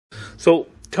So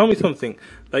tell me something.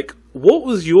 Like, what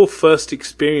was your first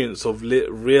experience of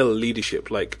real leadership?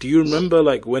 Like, do you remember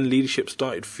like when leadership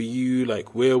started for you?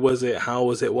 Like, where was it? How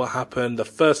was it? What happened? The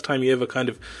first time you ever kind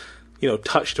of,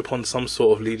 touched upon some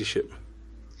sort of leadership?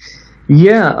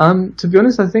 Yeah, to be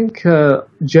honest, I think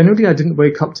generally I didn't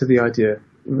wake up to the idea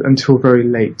until very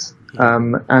late.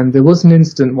 And there was an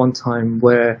incident one time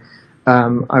where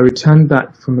I returned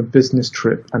back from a business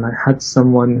trip and I had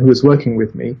someone who was working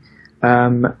with me.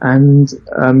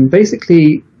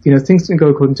 Basically, things didn't go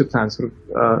according to plan.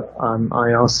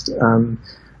 I asked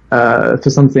for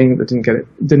something that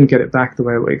didn't get it back the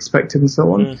way I expected, and so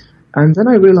on. And then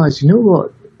I realized, you know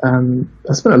what?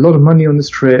 I spent a lot of money on this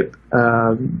trip,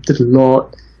 did a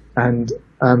lot, and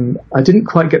I didn't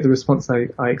quite get the response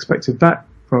I expected back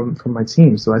from my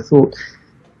team. So I thought,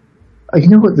 you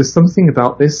know what, there's something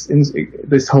about this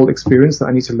whole experience that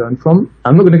I need to learn from.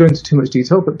 I'm not going to go into too much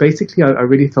detail, but basically I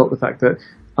really felt the fact that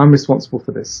I'm responsible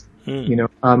for this.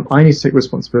 I need to take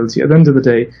responsibility. At the end of the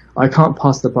day, I can't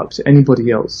pass the buck to anybody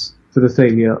else for the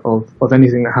failure of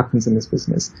anything that happens in this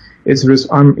business. I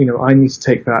need to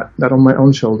take that on my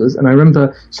own shoulders. And I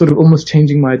remember sort of almost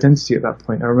changing my identity at that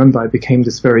point. I remember I became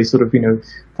this very sort of,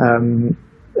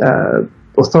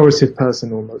 authoritative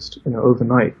person almost,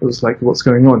 overnight. It was like, what's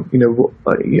going on?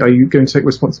 Are you going to take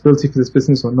responsibility for this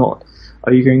business or not?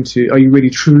 Are you really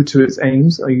true to its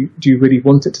aims? Do you really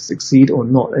want it to succeed or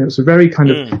not? And it was a very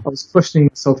kind of, I was questioning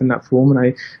myself in that form,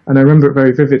 and I remember it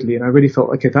very vividly, and I really felt,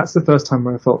 okay, that's the first time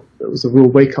where I felt it was a real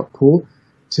wake-up call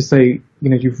to say,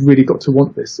 you've really got to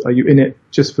want this. Are you in it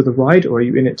just for the ride, or are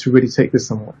you in it to really take this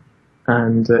somewhere?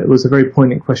 And it was a very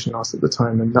poignant question asked at the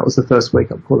time, and that was the first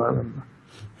wake-up call I remember.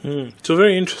 So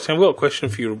very interesting. I've got a question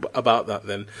for you about that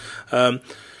then.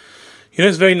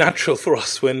 It's very natural for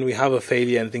us when we have a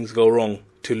failure and things go wrong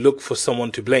to look for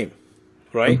someone to blame,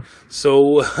 right?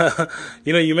 So,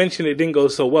 you mentioned it didn't go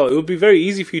so well. It would be very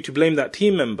easy for you to blame that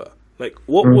team member. Like,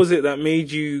 what was it that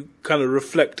made you kind of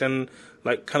reflect and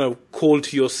like kind of call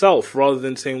to yourself rather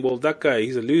than saying, well, that guy,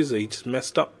 he's a loser, he just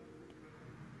messed up?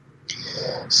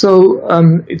 So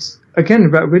it's again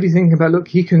about really thinking about, look,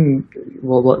 he can,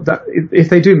 if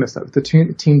they do mess up, if the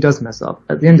team does mess up,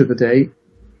 at the end of the day,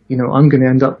 I'm going to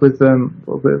end up with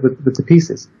the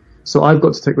pieces. So I've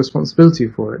got to take responsibility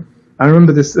for it. I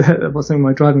remember this, something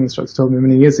my driving instructor told me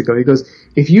many years ago. He goes,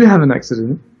 if you have an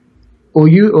accident, or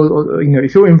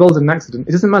if you're involved in an accident,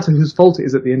 it doesn't matter whose fault it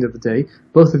is at the end of the day.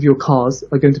 Both of your cars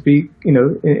are going to be,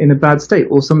 in a bad state,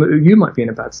 or you might be in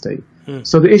a bad state.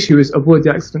 So the issue is avoid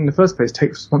the accident in the first place. Take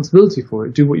responsibility for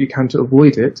it. Do what you can to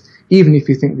avoid it, even if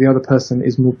you think the other person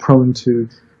is more prone to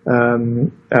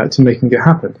making it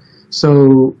happen.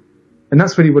 So, and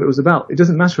that's really what it was about. It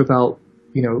doesn't matter about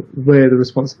where the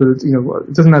responsibility.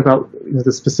 It doesn't matter about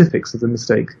the specifics of the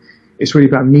mistake. It's really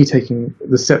about me taking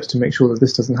the steps to make sure that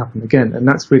this doesn't happen again. And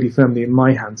that's really firmly in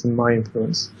my hands and my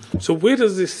influence. So where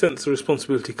does this sense of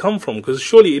responsibility come from? Because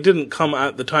surely it didn't come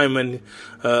at the time when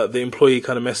the employee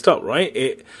kind of messed up, right?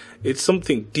 It's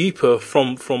something deeper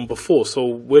from before. So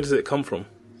where does it come from?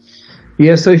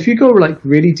 Yeah, so if you go like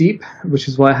really deep, which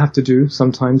is what I have to do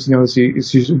sometimes, as you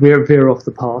veer off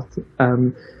the path,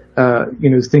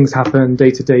 things happen,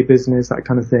 day-to-day business, that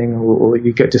kind of thing, or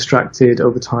you get distracted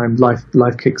over time,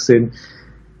 life kicks in.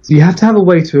 So you have to have a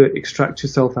way to extract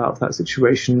yourself out of that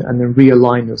situation and then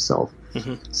realign yourself.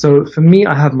 So for me,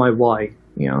 I have my why,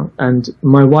 and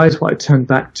my why is what I turn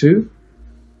back to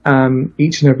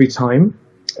each and every time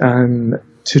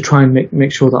to try and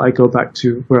make sure that I go back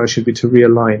to where I should be, to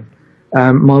realign.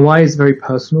 My why is very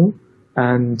personal,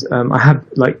 and I have,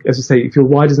 like, as I say, if your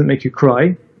why doesn't make you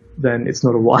cry, then it's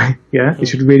not a why. It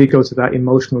should really go to that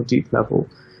emotional deep level,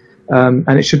 and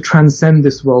it should transcend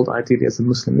this world. Ideally, as a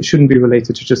Muslim, it shouldn't be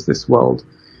related to just this world.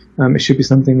 It should be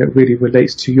something that really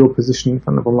relates to your position in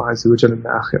front of Allah Azza wa Jalla in the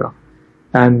Akhirah,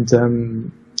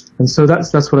 and so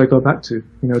that's what I go back to,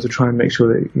 to try and make sure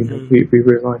that we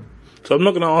realign. So I'm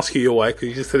not going to ask you your why, because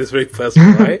you just said it's very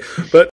personal, right? But